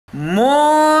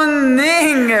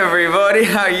Morning, everybody.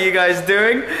 How are you guys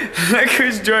doing? Look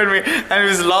who's joined me and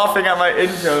who's laughing at my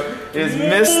intro is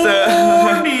Mr.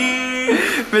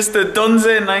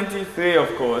 Donze93,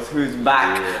 of course, who's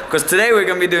back. Because today we're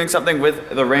going to be doing something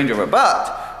with the Range Rover.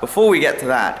 But before we get to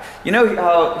that, you know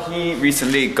how he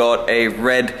recently got a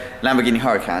red Lamborghini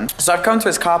Huracan? So I've come to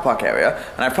his car park area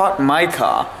and I parked my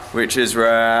car, which is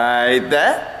right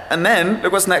there. And then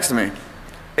look what's next to me.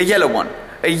 A yellow one.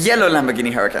 A yellow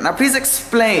Lamborghini Huracan. Now please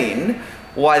explain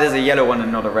why there's a yellow one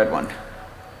and not a red one.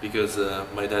 Because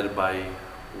my dad buy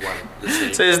one the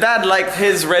same. So his dad liked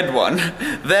his red one,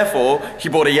 therefore he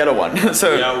bought a yellow one.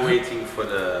 So we are waiting for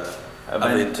the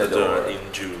Aventador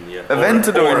in June. Yeah.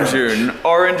 Aventador in June,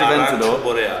 orange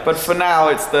Aventador. But for now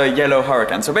it's the yellow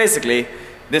Huracan. So basically,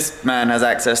 this man has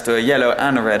access to a yellow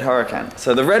and a red Huracan.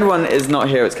 So the red one is not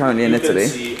here, it's currently in Italy. You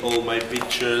can see all my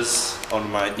pictures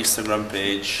on my Instagram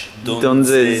page.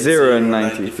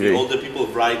 Donze093. All the people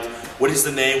write, what is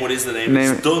the name, what is the name?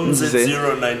 It's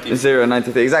Donze093.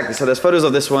 093, exactly. So there's photos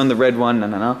of this one, the red one,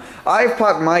 no. I've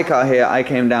parked my car here, I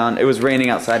came down. It was raining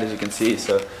outside, as you can see,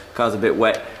 so the car's a bit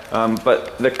wet.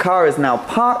 But the car is now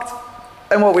parked.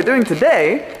 And what we're doing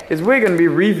today is we're going to be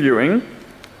reviewing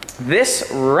this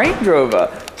Range Rover.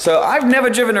 So I've never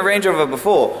driven a Range Rover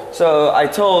before. So I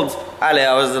told Ali,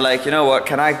 I was like, you know what,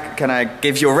 can I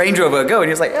give your Range Rover a go? And he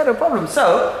was like, yeah, no problem.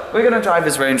 So we're gonna drive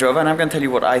this Range Rover and I'm gonna tell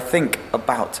you what I think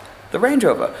about the Range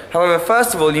Rover. However,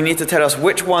 first of all, you need to tell us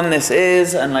which one this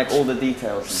is and like all the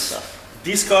details and stuff.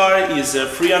 This car is a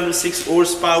 306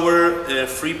 horsepower,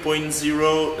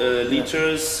 3.0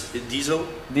 liters diesel.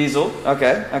 Diesel,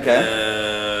 okay.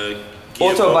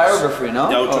 Autobiography, no?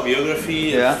 The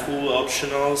Autobiography, yeah. Full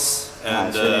optionals,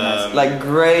 and really nice. Like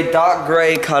grey, dark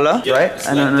grey color, yeah, right?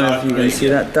 I don't know if you can see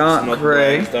that. Dark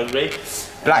grey. Dark grey.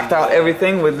 Blacked out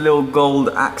everything with little gold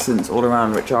accents all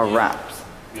around, which are wraps.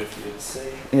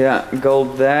 Yeah,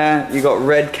 gold there. You got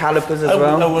red calipers as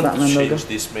well. I want to change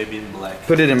this maybe in black.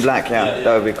 Put it in black, yeah.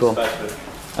 That would be cool.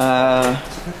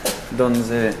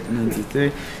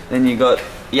 Donze93. Then you got,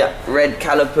 yeah, red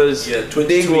calipers. Yeah,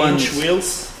 22-inch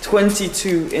wheels.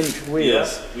 22-inch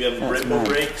wheels. Yeah, we have Brembo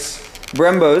brakes.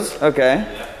 Brembos, okay.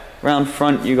 Yeah. Round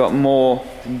front you got more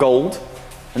gold.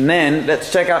 And then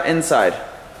let's check out inside.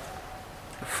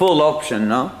 Full option,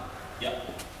 no? Yeah.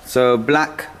 So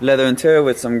black leather interior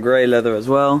with some grey leather as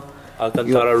well.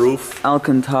 Alcantara roof.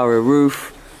 Alcantara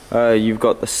roof. You've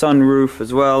got the sunroof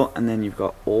as well, and then you've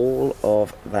got all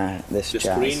of that. This jazz.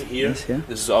 Screen here.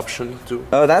 This is option too.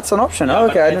 Oh, that's an option. Yeah, oh,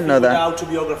 okay, I didn't know that. The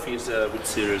Autobiography is with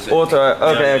series. Auto.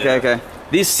 Okay.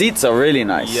 These seats are really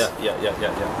nice. Yeah.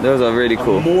 Those are really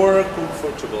cool. More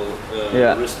comfortable.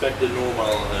 Respect the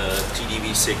normal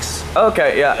TDV6.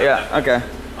 Okay. Yeah. Okay.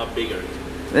 Bigger.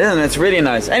 Yeah, it's really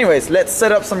nice. Anyways, let's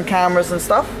set up some cameras and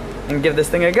stuff and give this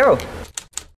thing a go.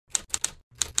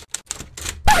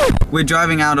 We're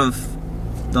driving out of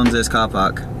Donze's car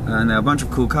park and there are a bunch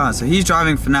of cool cars. So he's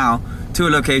driving for now to a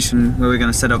location where we're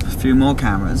going to set up a few more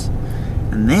cameras.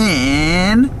 And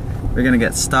then we're going to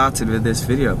get started with this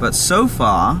video. But so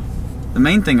far, the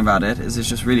main thing about it is it's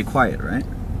just really quiet, right?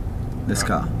 This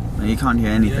car. Like, you can't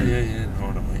hear anything. Yeah.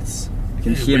 No, it's... I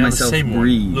can hear myself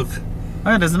breathe. Look. Oh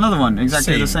yeah, there's another one,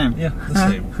 exactly the same. Yeah, the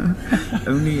same.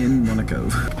 Only in Monaco.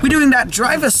 We're doing that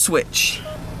driver switch.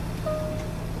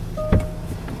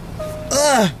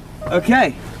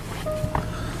 Okay.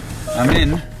 I'm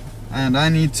in, and I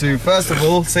need to, first of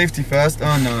all, safety first.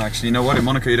 Oh no, actually, you know what? In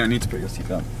Monaco, you don't need to put your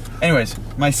seatbelt. Anyways,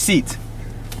 my seat.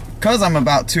 Because I'm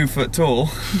about 2 foot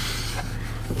tall,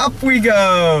 up we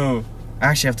go. I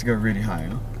actually have to go really high,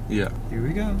 huh? Yeah. Here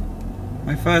we go.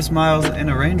 My first miles in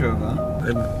a Range Rover.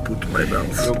 And put my belt.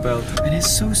 Your belt. And it's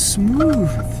so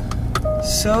smooth.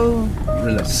 So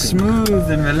relaxing. Smooth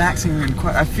and relaxing and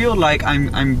quiet. I feel like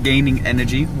I'm gaining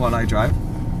energy while I drive.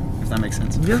 If that makes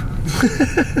sense. Yeah.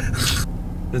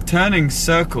 The turning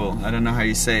circle, I don't know how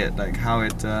you say it, like how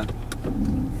it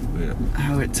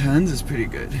turns is pretty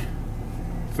good.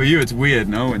 For you it's weird,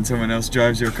 no? When someone else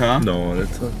drives your car? No,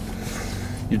 that's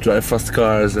you drive fast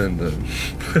cars and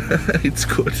it's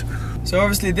good. So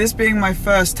obviously this being my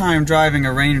first time driving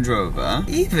a Range Rover,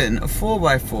 even a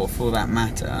 4x4 for that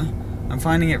matter, I'm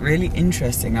finding it really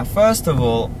interesting. Now first of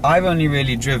all, I've only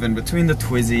really driven between the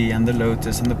Twizy and the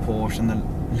Lotus and the Porsche and the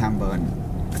Lambo and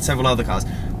several other cars.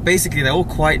 Basically they're all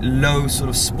quite low sort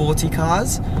of sporty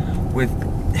cars with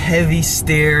heavy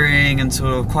steering and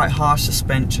sort of quite harsh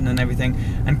suspension and everything.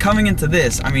 And coming into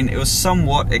this, I mean, it was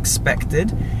somewhat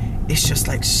expected. it's just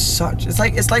like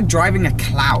it's like driving a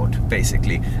cloud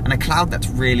basically, and a cloud that's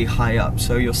really high up.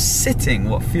 So you're sitting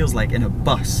what feels like in a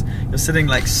bus. You're sitting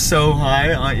like so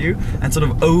high, aren't you? And sort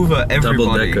of over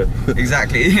everybody. Double-decker.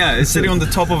 Exactly. Yeah, it's sitting on the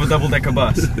top of a double-decker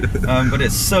bus. But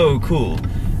it's so cool.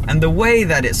 And the way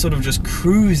that it sort of just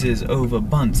cruises over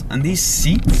bumps, and these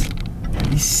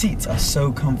seats are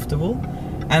so comfortable.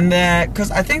 And they're,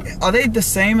 because I think, are they the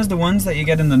same as the ones that you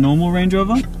get in the normal Range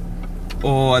Rover?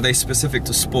 Or are they specific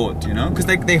to sport, you know? Because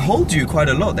they hold you quite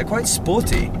a lot, they're quite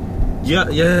sporty.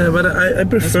 Yeah, but I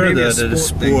prefer the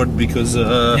sport because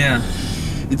yeah,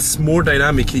 it's more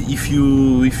dynamic. If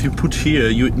you put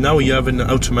here, now you have an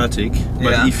automatic,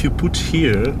 but yeah, if you put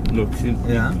here, look, you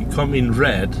come in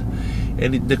red,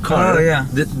 and the car,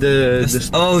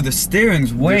 the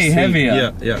steering's way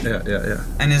heavier. Yeah.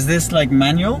 And is this like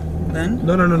manual then?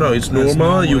 No, it's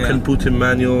normal. You can put a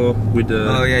manual with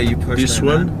the you push this like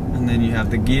one, that. And then you have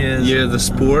the gears. Yeah, the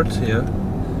sport. Yeah.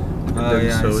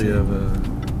 So you have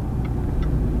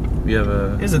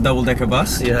a. Here's a double-decker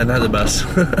bus. Yeah, another bus.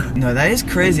 No, that is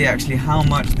crazy actually how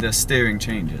much the steering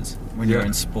changes when you're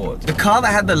in sport. The car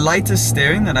that had the lightest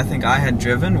steering that I think I had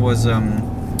driven was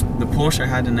the Porsche I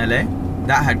had in LA.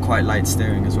 That had quite light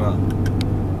steering as well.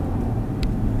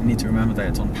 I need to remember that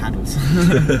it's on paddles.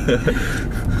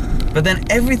 But then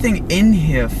everything in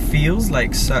here feels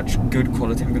like such good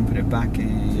quality. I'm going to put it back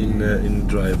in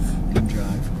drive. In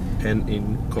drive. And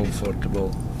in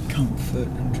comfortable. Comfort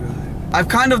and drive. I've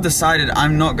kind of decided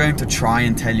I'm not going to try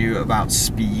and tell you about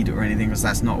speed or anything, because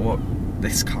that's not what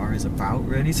this car is about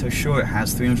really. So sure, it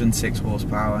has 306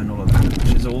 horsepower and all of that,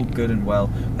 which is all good and well,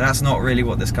 but that's not really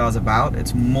what this car's about.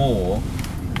 It's more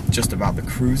just about the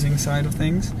cruising side of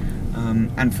things.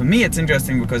 And for me it's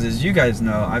interesting because, as you guys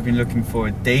know, I've been looking for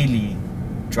a daily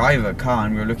driver car,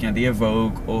 and we were looking at the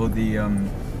Evoque or the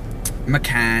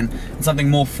Macan, and something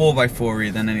more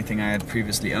 4x4-y than anything I had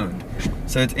previously owned.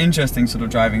 So it's interesting sort of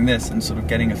driving this and sort of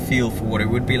getting a feel for what it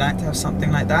would be like to have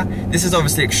something like that. This is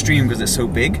obviously extreme because it's so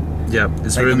big. Yeah,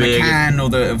 it's like very big. The Macan or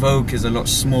the Evoque is a lot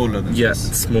smaller than this. Yeah,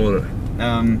 it's smaller.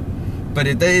 But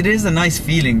it is a nice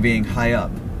feeling being high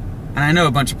up. And I know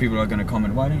a bunch of people are going to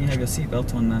comment, why don't you have your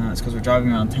seatbelt on? No, it's because we're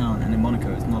driving around town, and in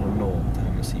Monaco it's not a law to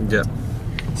have your seatbelt on.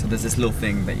 So there's this little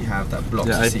thing that you have that blocks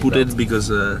the seatbelt. I put it because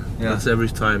that's every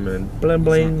time, and bling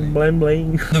bling, bling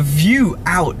bling. The view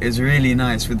out is really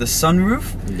nice with the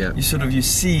sunroof. Yeah. You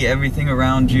see everything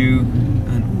around you,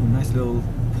 and ooh, nice little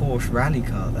Porsche rally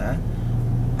car there.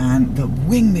 And the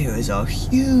wing mirrors are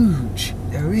huge.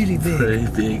 They're really big. Very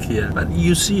big, yeah. But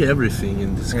you see everything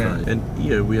in this car. And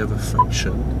here we have a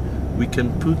function. We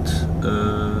can put.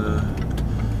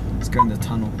 Let's go in the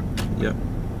tunnel. Yeah.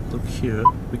 Look here.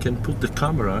 We can put the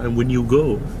camera, and when you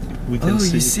go, we can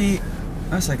see. Oh, you see.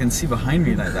 Yes, I can see behind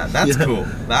me like that. That's cool.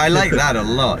 I like that a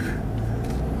lot.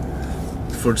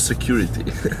 For security.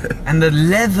 And the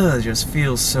leather just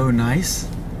feels so nice.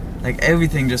 Like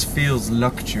everything just feels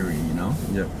luxury, you know?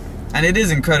 Yeah. And it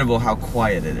is incredible how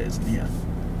quiet it is in here.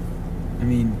 I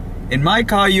mean, in my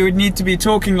car you would need to be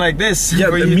talking like this.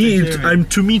 Yeah, but I'm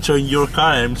 2 meters in your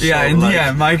car. I'm so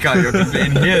in my car you're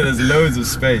in here there's loads of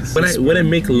space. When I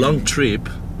make a long trip,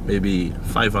 maybe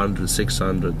 500,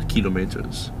 600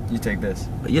 kilometers. You take this?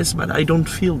 Yes, but I don't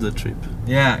feel the trip.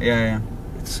 Yeah.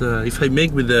 It's if I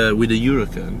make with the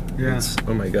Huracan, it's,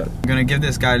 oh my god. I'm gonna give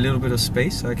this guy a little bit of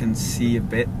space so I can see a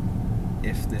bit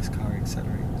if this car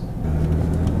accelerates.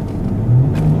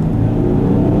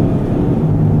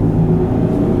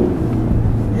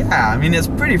 Yeah, I mean it's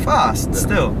pretty fast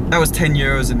still. That was 10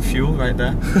 euros in fuel right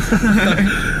there.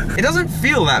 It doesn't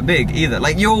feel that big either.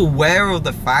 Like, you're aware of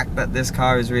the fact that this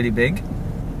car is really big,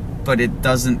 but it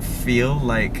doesn't feel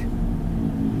like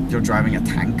you're driving a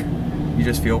tank. You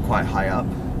just feel quite high up.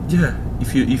 Yeah,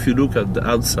 if you look at the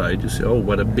outside, you say, oh,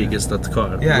 what a big is that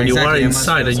car. Yeah, when you are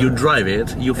inside and you drive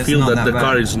it, you feel that the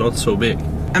car is not so big.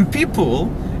 And people,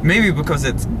 maybe because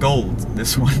it's gold,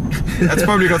 this one, that's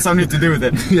probably got something to do with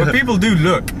it. But people do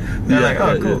look. They're like,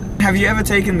 oh, cool. Have you ever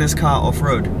taken this car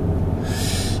off-road?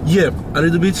 Yeah, a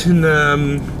little bit in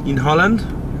Holland.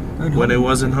 When I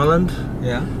was in Holland.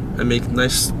 Yeah. I make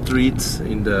nice streets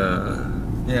in the...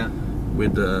 Yeah.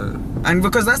 With the... And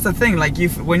because that's the thing, like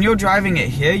when you're driving it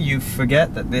here, you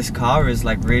forget that this car is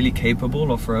like really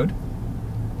capable off-road.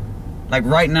 Like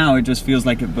right now, it just feels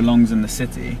like it belongs in the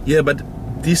city. Yeah, but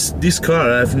this car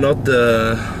have not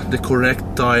the correct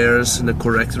tires and the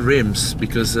correct rims,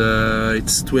 because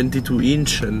it's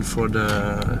 22-inch, and for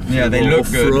the they look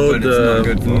good, but it's not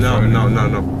good for off-road.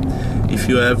 No. If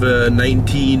you have a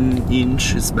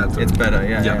 19-inch, it's better. It's better,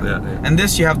 yeah. And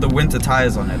this, you have the winter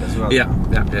tires on it as well. Yeah.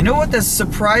 You know what? There's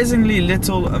surprisingly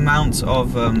little amounts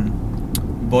of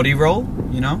body roll,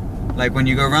 you know? Like when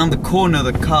you go around the corner,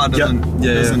 the car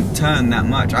doesn't turn that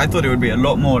much. I thought it would be a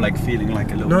lot more like feeling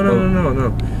like a little boat.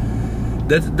 No.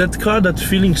 That car, that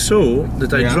feeling so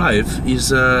that I drive is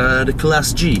the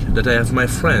Class G that I have my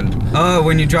friend. Oh,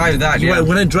 when you drive that,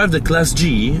 When I drive the Class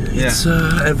G, it's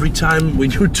every time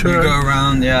when you turn. You go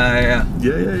around, Yeah,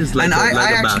 it's like and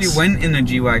I actually went in a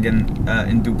G-Wagon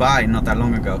in Dubai not that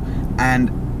long ago, and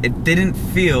it didn't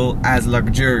feel as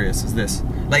luxurious as this.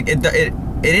 Like it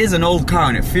is an old car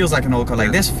and it feels like an old car.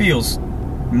 Like this feels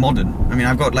modern. I mean,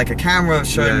 I've got like a camera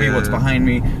showing me what's behind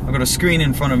me. I've got a screen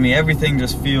in front of me. Everything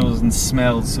just feels and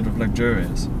smells sort of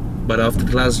luxurious. But after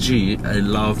Class G, I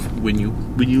love when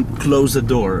you close the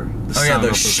door.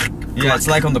 It's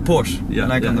like on the Porsche.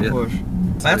 On the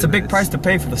Porsche. That's a big price to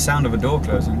pay for the sound of a door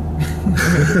closing.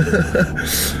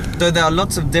 So there are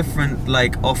lots of different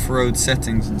like off-road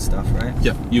settings and stuff, right?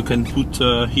 Yeah, you can put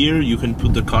here. You can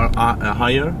put the car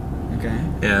higher.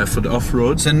 Okay. For the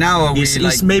off-road. So now are we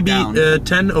it's maybe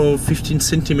 10 or 15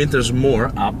 centimeters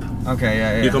more up.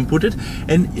 Okay, You can put it,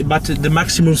 but the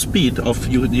maximum speed of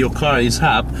your car is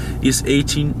up is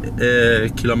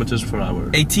 18 kilometers per hour.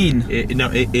 18.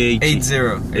 No, 80.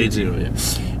 80. Yeah.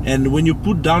 And when you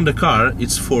put down the car,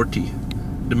 it's 40,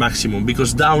 the maximum.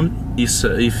 Because down is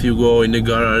if you go in the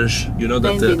garage, you know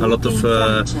that a lot of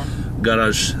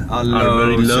garages are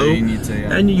very low, so you need to,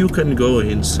 and you can go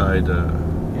inside.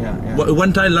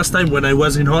 Last time when I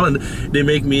was in Holland, they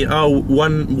make me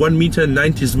 1 meter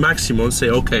 90 is maximum. Say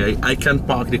okay, I can't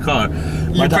park the car.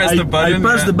 You press the button. I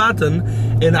press the button,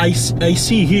 and I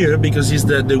see here because it's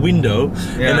the window,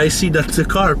 and I see that the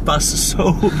car passes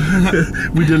so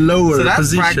with a lower so that's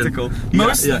position. Practical.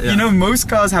 Most you know, most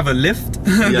cars have a lift.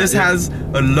 This has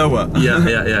a lower.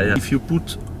 Yeah. If you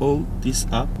put all this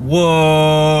up.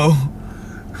 Whoa.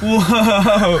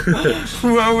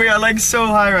 Whoa, we are like so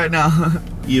high right now.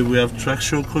 Here we have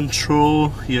traction control,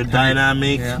 here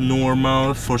dynamic,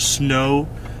 normal for snow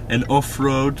and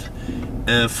off-road,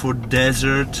 for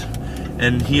desert,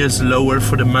 and here's lower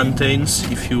for the mountains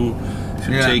if you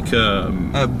take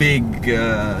a big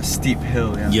steep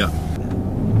hill.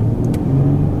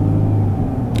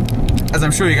 As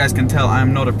I'm sure you guys can tell,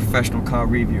 I'm not a professional car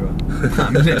reviewer.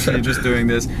 I'm literally just doing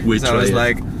this because I was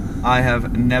like, I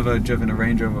have never driven a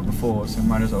Range Rover before, so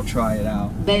might as well try it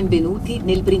out. Benvenuti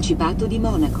nel Principato di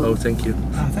Monaco. Oh, thank you.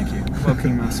 Oh, thank you.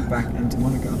 Welcoming us back into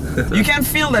Monaco. You can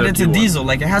feel that it's a diesel,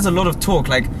 like it has a lot of torque,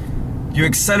 like you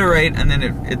accelerate and then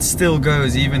it still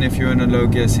goes even if you're in a low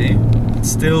gear, see? It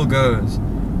still goes.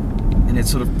 And it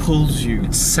sort of pulls you.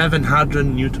 It's 700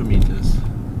 Newton meters.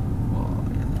 Oh,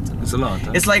 yeah, that's a lot.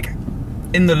 Huh? It's like,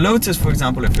 in the Lotus, for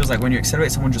example, it feels like when you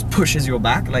accelerate, someone just pushes your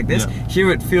back like this.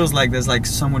 Here it feels like there's like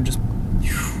someone just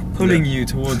pulling you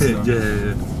towards them.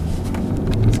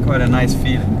 It's quite a nice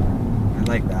feeling. I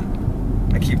like that.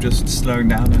 I keep just slowing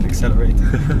down and accelerating.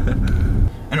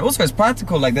 And also it's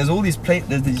practical, like there's all these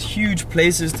there's these huge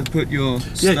places to put your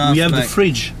stuff. We have the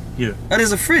fridge here. That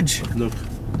is a fridge. Look.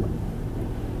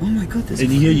 Oh my god, this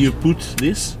and here you put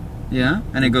this. Yeah,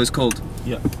 and it goes cold.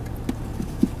 Yeah.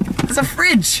 It's a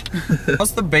fridge!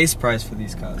 What's the base price for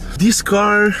these cars? This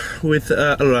car with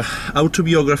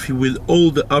Autobiography with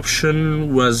all the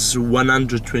option was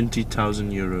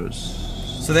 120,000 euros.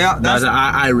 So they are. But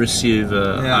I receive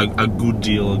a good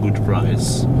deal, a good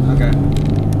price. Okay.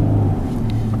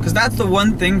 Because that's the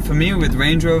one thing for me with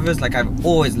Range Rovers. Like I've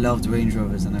always loved Range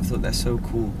Rovers and I thought they're so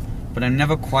cool, but I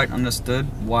never quite understood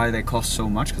why they cost so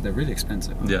much because they're really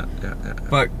expensive. Yeah.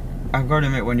 But I've got to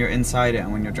admit, when you're inside it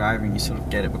and when you're driving, you sort of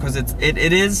get it because it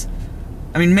is,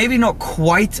 I mean, maybe not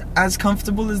quite as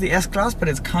comfortable as the S-Class, but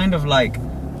it's kind of like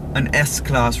an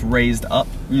S-Class raised up,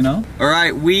 you know? All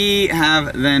right, we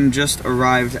have then just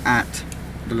arrived at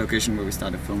the location where we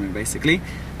started filming, basically.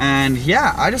 And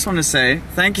yeah, I just want to say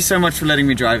thank you so much for letting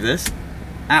me drive this.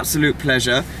 Absolute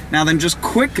pleasure. Now then, just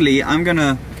quickly, I'm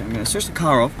gonna switch the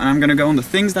car off and I'm gonna go on the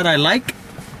things that I like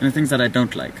and the things that I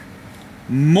don't like.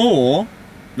 More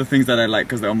the things that I like,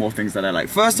 because there are more things that I like.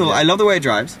 First of all, I love the way it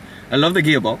drives. I love the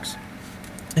gearbox.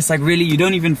 It's like really, you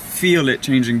don't even feel it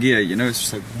changing gear, you know, it's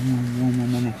just like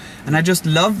and I just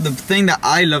love, the thing that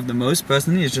I love the most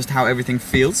personally is just how everything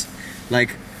feels.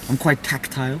 Like, I'm quite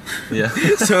tactile. Yeah.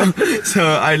 so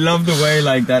I love the way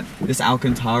like that this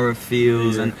Alcantara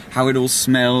feels and how it all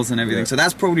smells and everything. So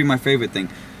that's probably my favorite thing.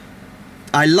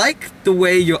 I like the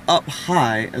way you're up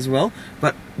high as well,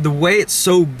 but the way it's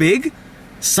so big,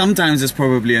 sometimes it's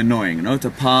probably annoying, you know, to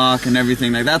park and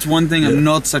everything. Like that's one thing I'm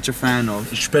not such a fan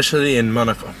of. Especially in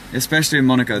Monaco. Especially in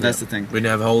Monaco, that's the thing. When you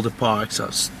have all the parks.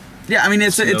 Yeah, I mean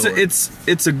it's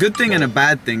a good thing and a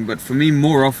bad thing, but for me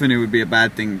more often it would be a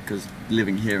bad thing because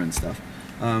living here and stuff.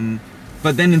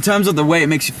 But then in terms of the way, it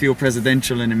makes you feel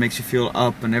presidential and it makes you feel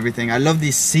up and everything. I love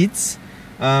these seats.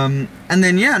 And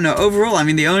then yeah, no, overall, I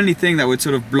mean, the only thing that would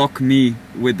sort of block me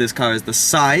with this car is the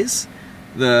size,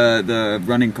 the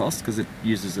running cost, because it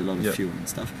uses a lot of fuel and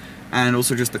stuff, and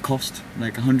also just the cost.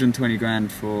 Like 120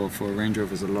 grand for a Range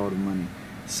Rover is a lot of money.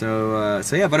 So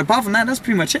yeah, but apart from that, that's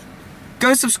pretty much it.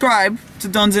 Go subscribe to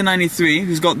Donza93,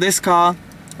 who's got this car.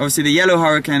 Obviously the yellow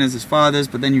Hurricane is his father's,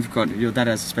 but then you've got, your dad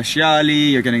has a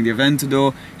Speciale, you're getting the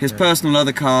Aventador. His personal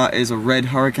other car is a red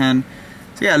Hurricane.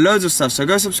 So yeah, loads of stuff, so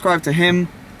go subscribe to him.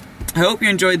 I hope you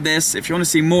enjoyed this. If you want to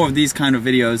see more of these kind of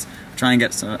videos, try and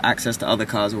get some access to other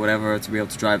cars or whatever to be able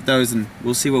to drive those, and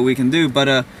we'll see what we can do.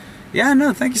 But yeah,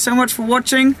 no, thank you so much for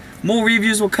watching. More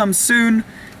reviews will come soon.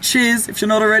 Cheers. If you're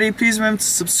not already, please remember to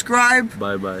subscribe.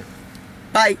 Bye bye.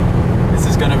 Bye. This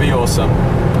is gonna be awesome.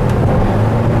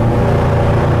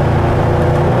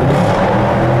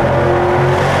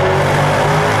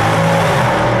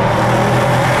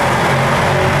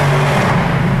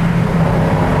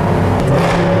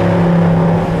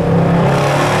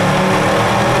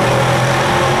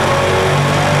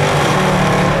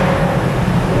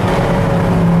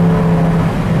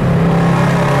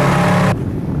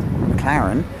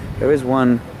 There is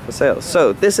one for sale.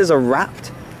 So this is a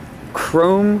wrapped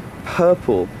chrome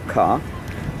purple car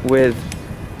with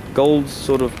gold,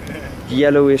 sort of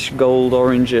yellowish gold,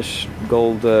 orangish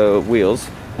gold wheels,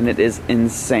 and it is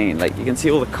insane. Like, you can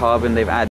see all the carbon they've added.